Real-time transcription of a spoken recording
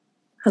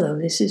Hello,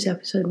 this is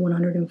episode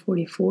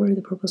 144 of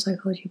the Purple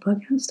Psychology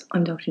Podcast.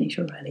 I'm Dr.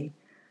 Nisha Riley.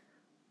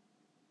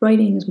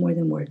 Writing is more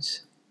than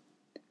words.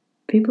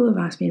 People have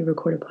asked me to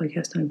record a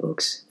podcast on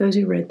books. Those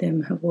who read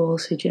them have all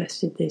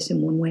suggested this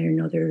in one way or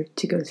another,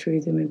 to go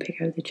through them and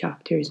pick out the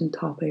chapters and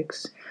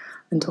topics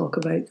and talk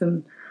about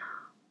them.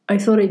 I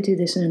thought I'd do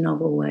this in a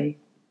novel way.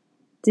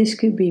 This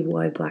could be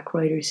Why Black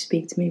Writers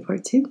Speak to Me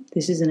Part 2.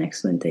 This is an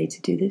excellent day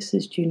to do this,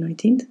 it's June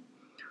 19th.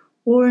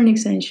 Or an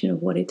extension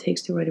of what it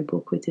takes to write a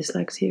book with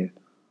dyslexia.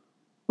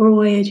 Or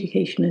why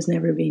education has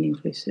never been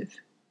inclusive.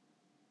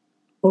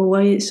 Or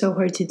why it's so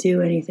hard to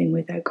do anything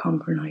without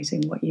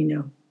compromising what you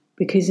know.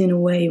 Because in a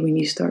way, when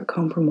you start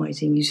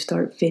compromising, you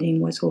start fitting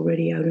what's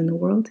already out in the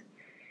world.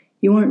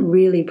 You aren't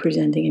really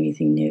presenting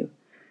anything new.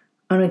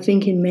 And I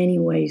think in many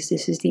ways,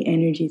 this is the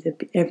energy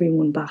that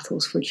everyone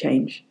battles for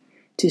change.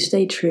 To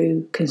stay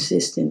true,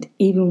 consistent,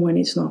 even when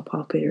it's not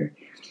popular.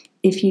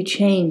 If you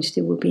changed,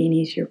 it would be an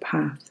easier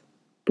path.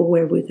 But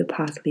where would the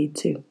path lead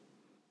to?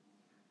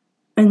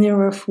 And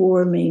there are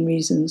 4 main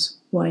reasons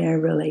why I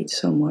relate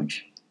so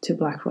much to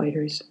Black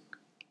writers.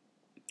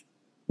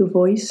 The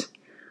voice,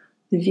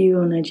 the view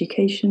on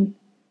education,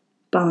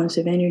 balance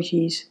of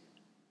energies,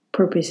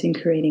 purpose in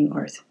creating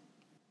art.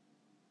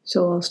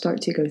 So I'll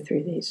start to go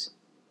through these.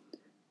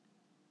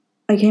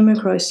 I came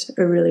across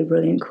a really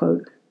brilliant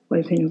quote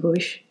by Pina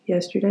Bausch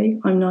yesterday.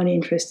 I'm not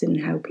interested in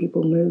how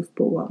people move,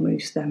 but what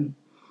moves them.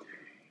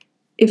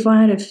 If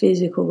I had a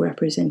physical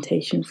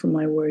representation for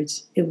my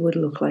words, it would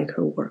look like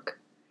her work.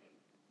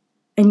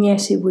 And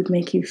yes, it would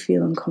make you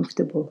feel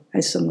uncomfortable,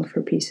 as some of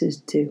her pieces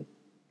do.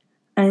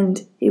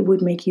 And it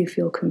would make you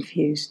feel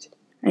confused.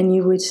 And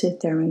you would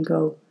sit there and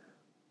go,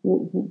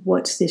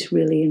 what's this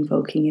really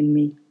invoking in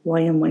me?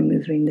 Why am I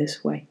moving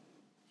this way?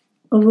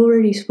 I've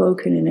already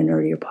spoken in an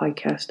earlier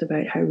podcast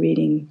about how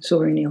reading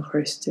Zora Neale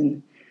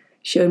Hurston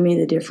showed me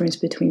the difference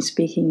between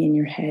speaking in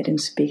your head and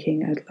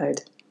speaking out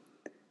loud.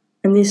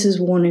 And this is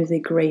one of the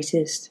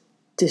greatest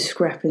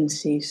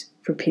discrepancies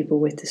for people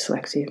with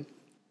dyslexia.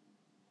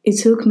 It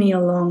took me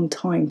a long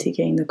time to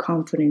gain the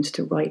confidence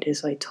to write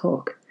as I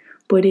talk,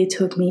 but it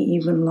took me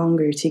even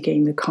longer to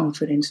gain the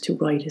confidence to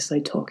write as I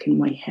talk in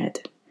my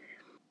head.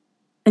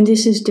 And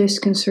this is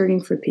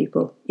disconcerting for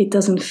people. It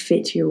doesn't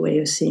fit your way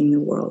of seeing the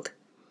world.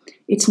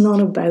 It's not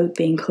about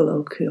being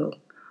colloquial.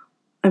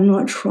 I'm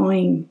not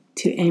trying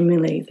to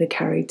emulate the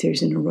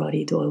characters in a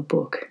Roddy Doyle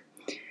book,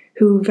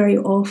 who very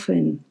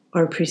often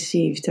are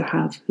perceived to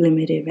have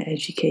limited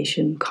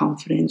education,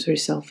 confidence, or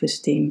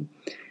self-esteem.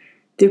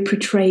 They're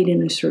portrayed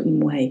in a certain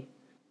way.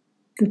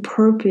 The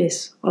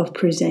purpose of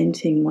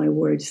presenting my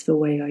words the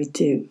way I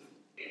do,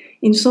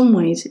 in some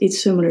ways,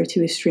 it's similar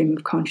to a stream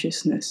of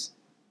consciousness,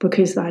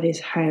 because that is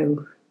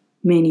how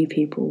many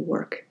people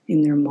work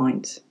in their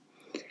minds.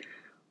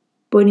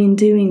 But in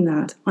doing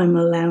that, I'm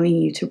allowing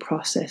you to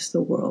process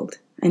the world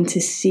and to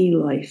see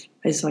life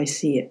as I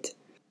see it.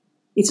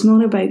 It's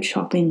not about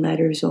chopping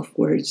letters off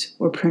words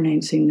or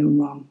pronouncing them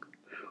wrong,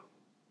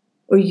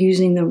 or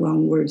using the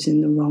wrong words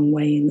in the wrong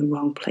way in the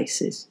wrong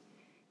places.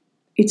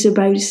 It's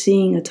about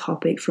seeing a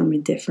topic from a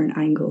different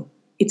angle.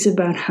 It's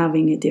about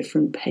having a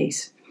different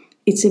pace.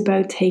 It's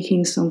about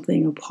taking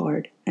something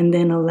apart and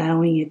then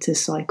allowing it to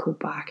cycle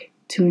back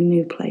to a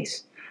new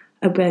place,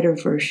 a better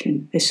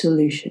version, a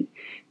solution.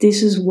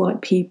 This is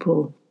what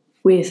people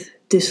with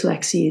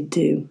dyslexia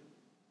do.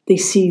 They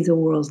see the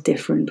world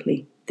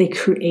differently. They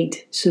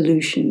create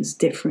solutions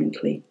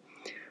differently.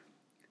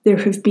 There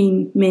have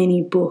been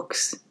many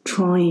books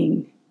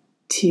trying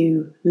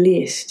to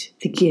list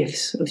the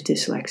gifts of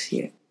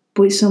dyslexia,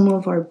 but some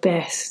of our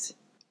best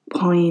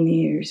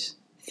pioneers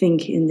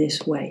think in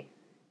this way.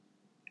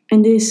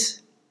 And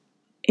this,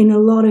 in a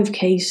lot of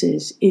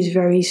cases, is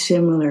very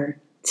similar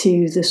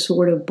to the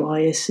sort of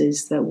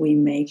biases that we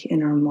make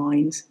in our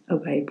minds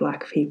about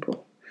Black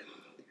people.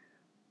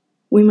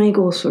 We make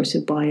all sorts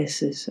of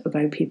biases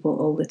about people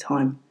all the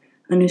time,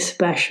 and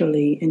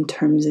especially in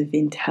terms of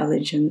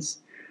intelligence,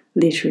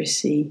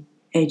 literacy,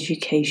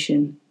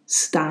 education,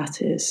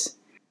 status,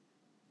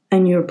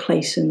 and your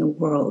place in the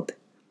world,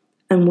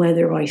 and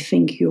whether I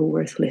think you're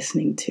worth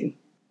listening to.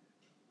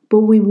 But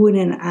we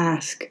wouldn't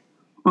ask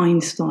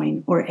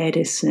Einstein or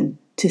Edison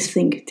to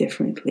think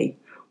differently.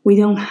 We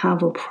don't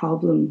have a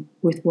problem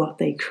with what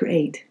they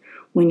create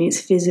when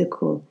it's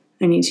physical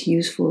and it's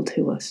useful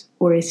to us,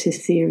 or it's a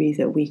theory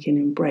that we can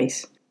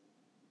embrace.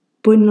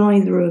 But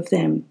neither of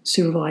them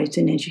survived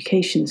an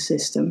education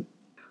system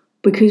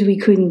because we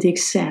couldn't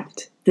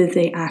accept that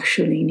they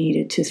actually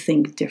needed to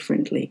think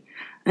differently.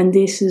 And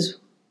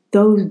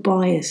those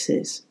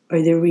biases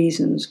are the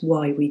reasons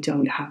why we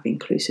don't have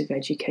inclusive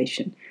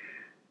education.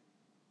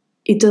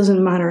 It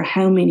doesn't matter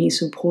how many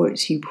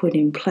supports you put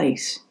in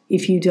place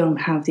if you don't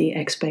have the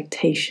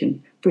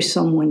expectation for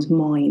someone's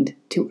mind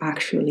to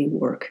actually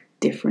work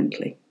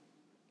differently.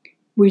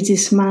 We're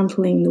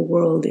dismantling the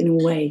world in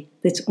a way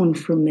that's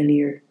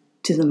unfamiliar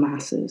to the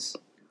masses.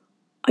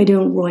 I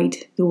don't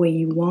write the way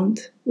you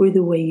want or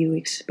the way you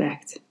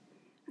expect.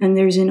 And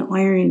there's an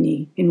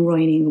irony in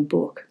writing a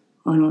book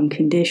on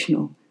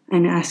unconditional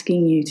and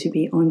asking you to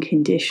be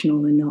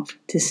unconditional enough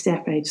to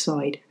step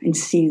outside and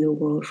see the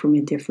world from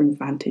a different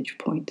vantage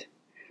point.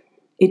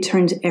 It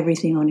turns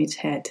everything on its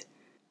head,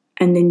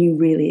 and then you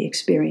really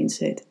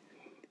experience it.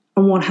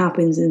 And what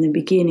happens in the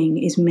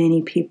beginning is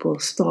many people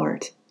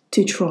start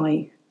to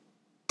try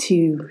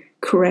to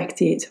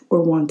correct it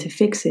or want to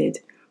fix it,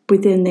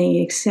 but then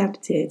they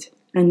accept it,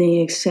 and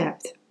they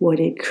accept what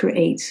it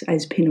creates,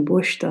 as Pina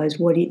Bush does,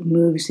 what it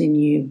moves in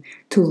you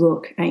to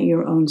look at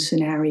your own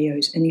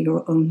scenarios and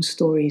your own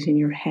stories in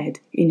your head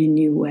in a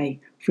new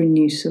way for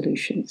new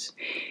solutions.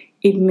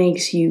 It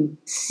makes you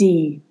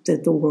see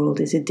that the world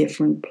is a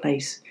different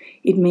place.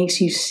 It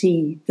makes you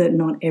see that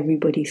not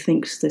everybody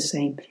thinks the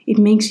same. It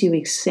makes you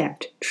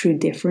accept true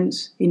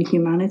difference in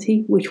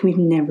humanity, which we've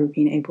never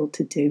been able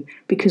to do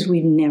because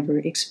we've never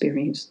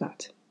experienced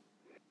that.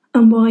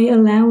 And by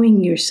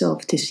allowing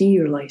yourself to see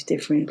your life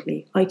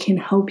differently, I can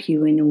help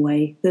you in a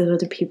way that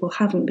other people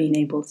haven't been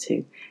able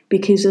to,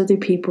 because other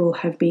people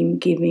have been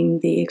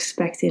giving the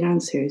expected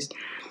answers.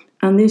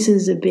 And this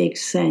is a big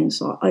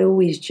sense. I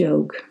always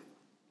joke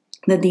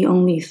that the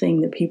only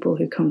thing that people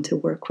who come to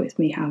work with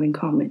me have in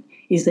common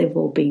is they've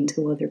all been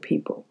to other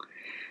people.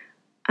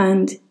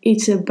 And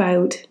it's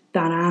about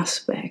that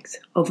aspect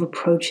of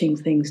approaching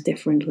things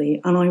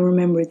differently. And I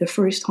remember the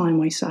first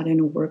time I sat in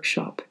a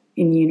workshop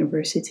in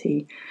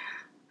university,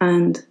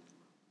 and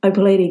I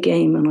played a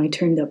game and I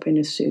turned up in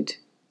a suit.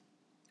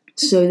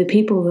 So the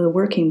people, the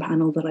working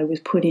panel that I was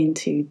put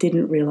into,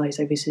 didn't realize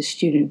I was a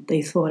student.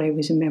 They thought I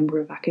was a member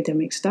of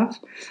academic staff.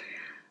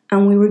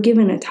 And we were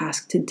given a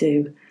task to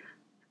do.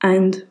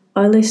 And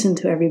I listened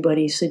to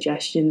everybody's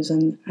suggestions,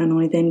 and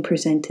I then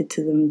presented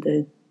to them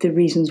the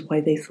reasons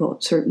why they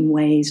thought certain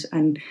ways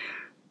and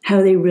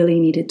how they really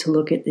needed to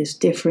look at this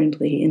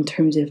differently in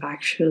terms of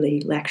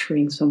actually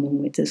lecturing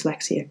someone with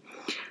dyslexia.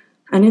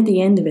 And at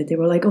the end of it, they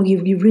were like, oh,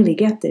 you really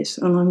get this.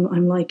 And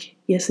I'm like,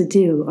 yes, I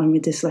do. I'm a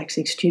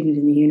dyslexic student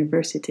in the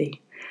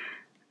university.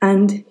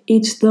 And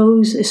it's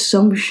those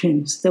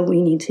assumptions that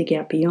we need to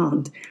get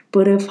beyond.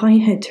 But if I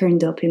had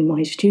turned up in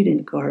my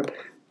student garb,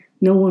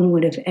 no one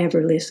would have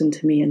ever listened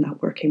to me in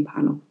that working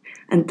panel.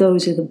 And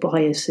those are the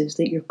biases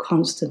that you're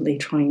constantly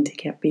trying to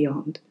get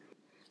beyond.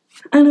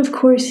 And of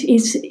course,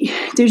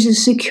 there's a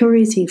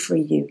security for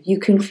you. You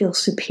can feel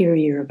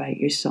superior about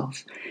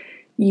yourself.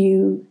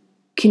 You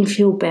can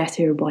feel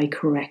better by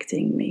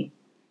correcting me.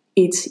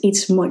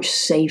 It's much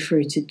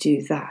safer to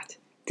do that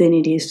than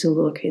it is to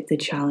look at the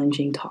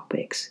challenging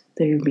topics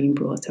that are being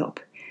brought up.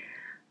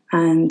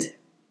 And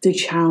the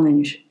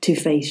challenge to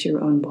face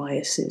your own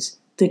biases,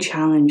 the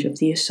challenge of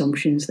the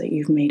assumptions that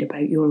you've made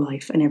about your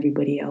life and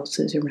everybody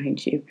else's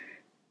around you.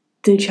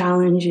 The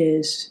challenge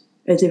is,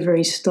 at the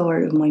very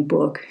start of my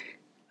book,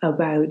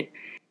 about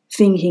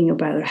thinking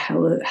about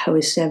how a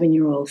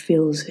 7-year-old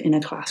feels in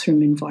a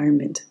classroom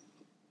environment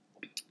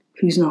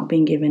who's not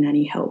been given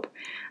any help,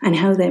 and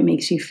how that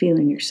makes you feel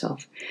in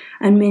yourself.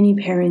 And many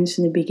parents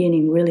in the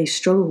beginning really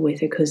struggle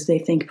with it because they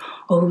think,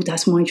 oh,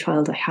 that's my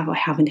child, I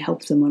haven't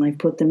helped them and I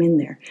put them in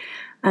there.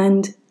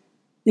 And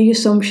the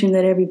assumption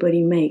that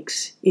everybody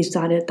makes is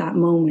that at that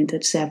moment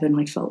at 7,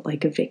 I felt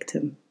like a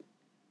victim,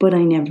 but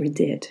I never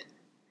did.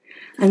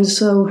 And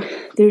so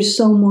there's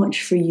so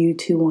much for you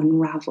to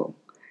unravel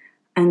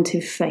and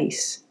to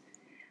face.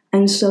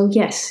 And so,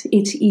 yes,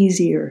 it's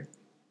easier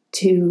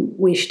to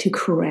wish to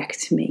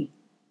correct me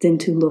than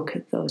to look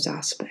at those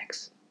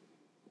aspects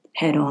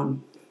head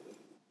on.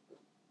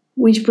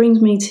 Which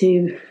brings me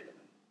to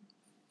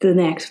the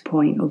next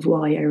point of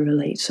why I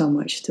relate so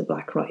much to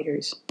Black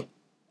writers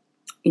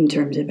in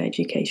terms of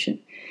education.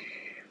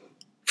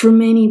 For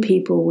many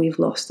people, we've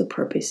lost the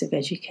purpose of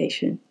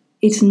education.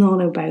 It's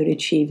not about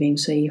achieving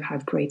so you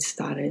have great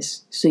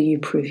status, so you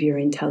prove your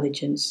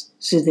intelligence,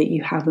 so that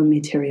you have a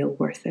material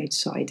worth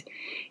outside.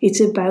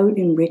 It's about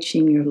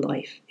enriching your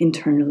life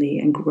internally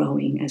and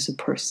growing as a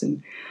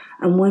person.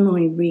 And when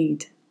I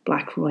read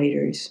Black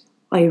writers,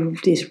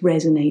 this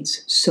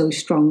resonates so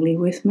strongly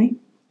with me.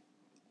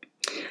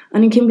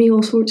 And it can be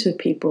all sorts of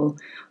people.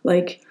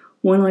 Like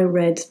when I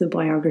read the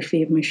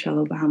biography of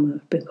Michelle Obama,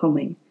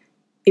 Becoming,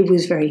 it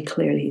was very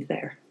clearly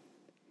there.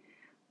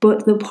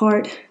 But the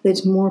part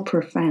that's more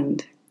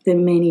profound that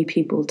many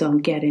people don't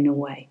get in a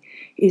way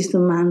is the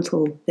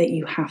mantle that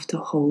you have to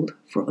hold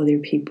for other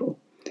people.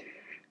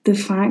 The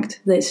fact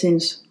that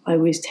since I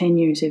was 10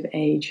 years of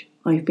age,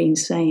 I've been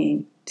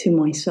saying to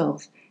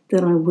myself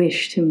that I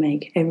wish to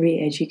make every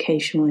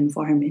educational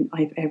environment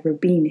I've ever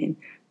been in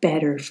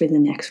better for the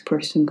next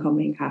person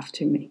coming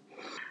after me.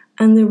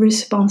 And the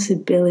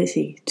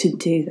responsibility to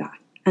do that.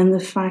 And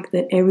the fact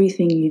that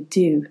everything you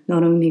do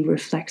not only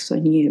reflects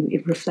on you,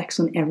 it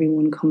reflects on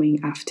everyone coming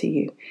after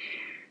you.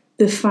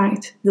 The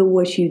fact that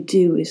what you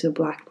do as a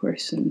Black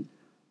person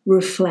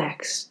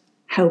reflects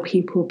how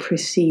people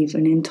perceive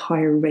an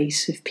entire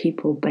race of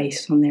people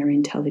based on their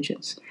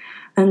intelligence.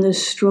 And the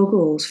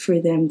struggles for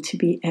them to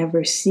be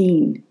ever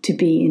seen to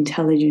be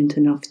intelligent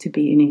enough to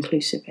be an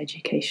inclusive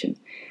education.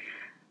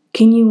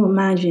 Can you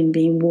imagine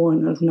being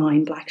one of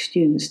 9 Black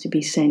students to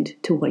be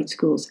sent to white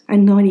schools,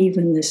 and not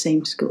even the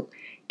same school?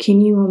 Can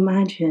you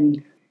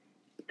imagine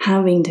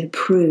having to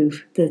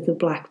prove that the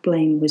black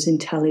brain was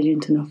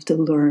intelligent enough to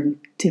learn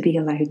to be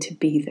allowed to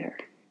be there.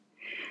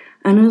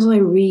 And as I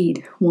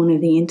read one of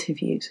the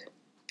interviews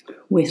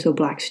with a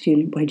black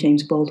student by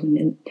James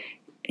Baldwin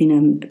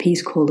in a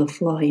piece called A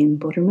Fly in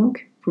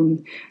Buttermilk from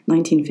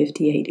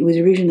 1958, it was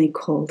originally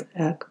called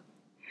A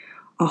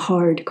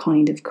Hard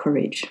Kind of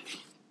Courage,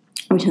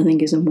 which I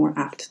think is a more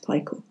apt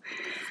title.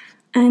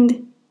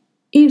 And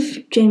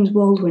if James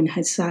Baldwin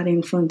had sat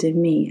in front of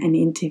me and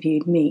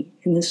interviewed me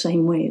in the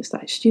same way as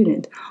that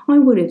student, I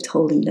would have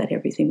told him that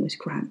everything was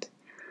grand.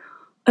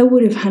 I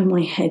would have had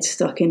my head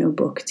stuck in a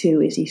book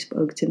too as he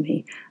spoke to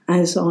me,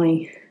 as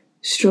I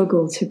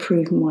struggled to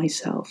prove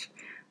myself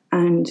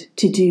and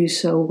to do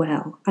so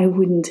well. I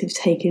wouldn't have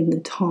taken the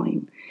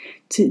time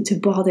to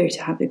bother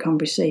to have the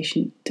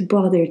conversation, to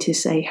bother to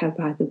say how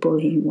bad the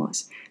bullying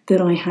was, that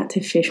I had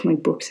to fish my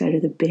books out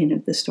of the bin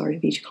at the start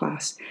of each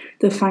class,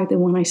 the fact that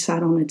when I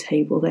sat on a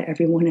table that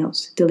everyone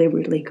else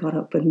deliberately got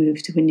up and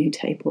moved to a new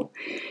table.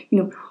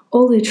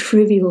 All the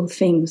trivial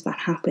things that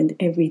happened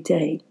every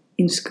day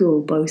in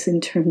school, both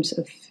in terms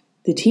of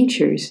the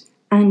teachers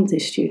and the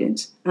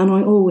students. And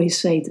I always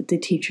say that the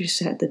teachers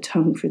set the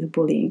tone for the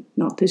bullying,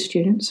 not the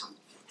students.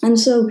 And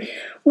so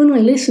when I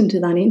listen to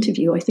that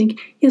interview, I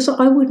think, yes,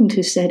 I wouldn't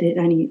have said it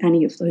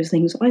any of those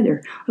things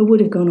either. I would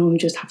have gone, oh, we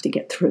just have to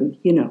get through,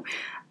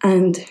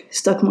 and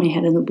stuck my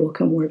head in the book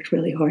and worked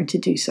really hard to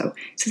do so.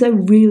 So that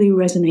really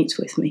resonates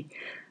with me.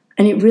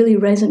 And it really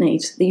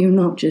resonates that you're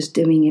not just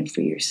doing it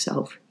for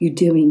yourself, you're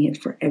doing it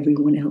for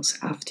everyone else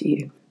after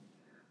you.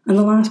 And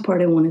the last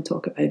part I want to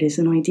talk about is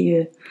an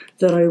idea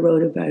that I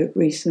wrote about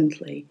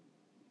recently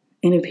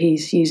in a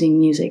piece using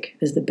music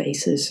as the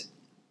basis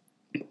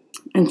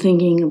and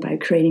thinking about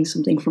creating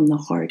something from the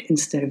heart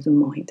instead of the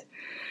mind.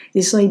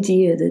 This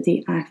idea that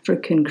the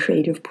African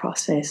creative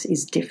process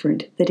is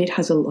different, that it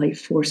has a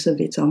life force of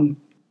its own.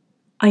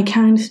 I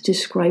can't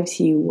describe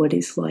to you what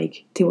it's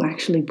like to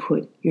actually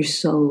put your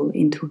soul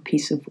into a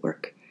piece of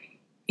work.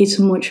 It's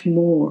much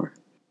more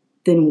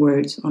than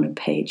words on a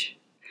page.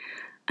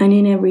 And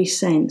in every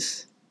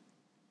sense,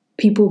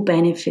 people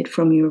benefit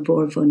from your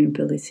raw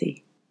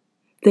vulnerability.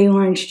 They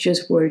aren't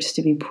just words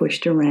to be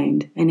pushed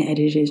around and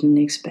edited in an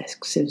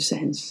expressive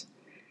sense.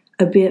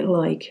 A bit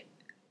like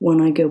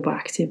when I go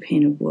back to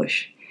Pin a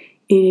Bush,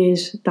 it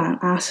is that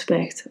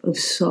aspect of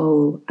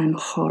soul and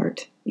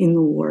heart in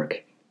the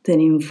work that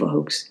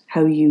invokes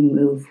how you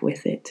move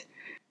with it.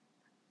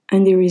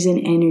 And there is an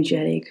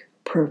energetic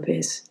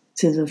purpose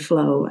to the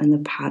flow and the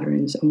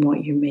patterns and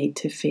what you're made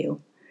to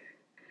feel.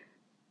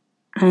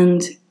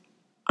 And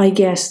I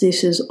guess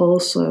this is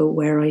also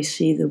where I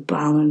see the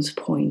balance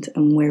point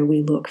and where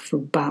we look for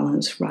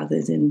balance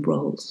rather than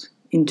roles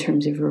in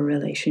terms of a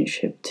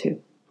relationship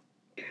too.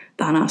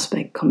 That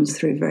aspect comes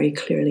through very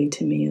clearly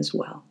to me as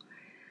well.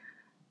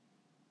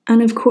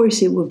 And of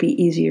course it would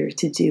be easier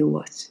to do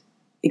what's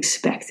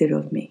expected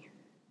of me,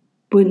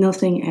 but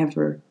nothing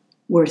ever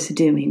worth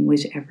doing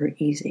was ever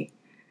easy.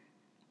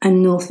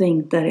 And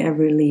nothing that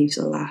ever leaves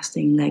a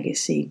lasting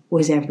legacy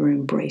was ever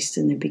embraced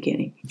in the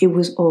beginning. It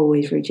was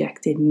always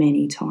rejected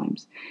many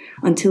times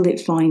until it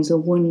finds the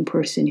one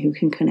person who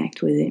can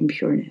connect with it in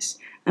pureness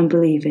and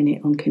believe in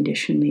it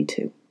unconditionally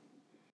too.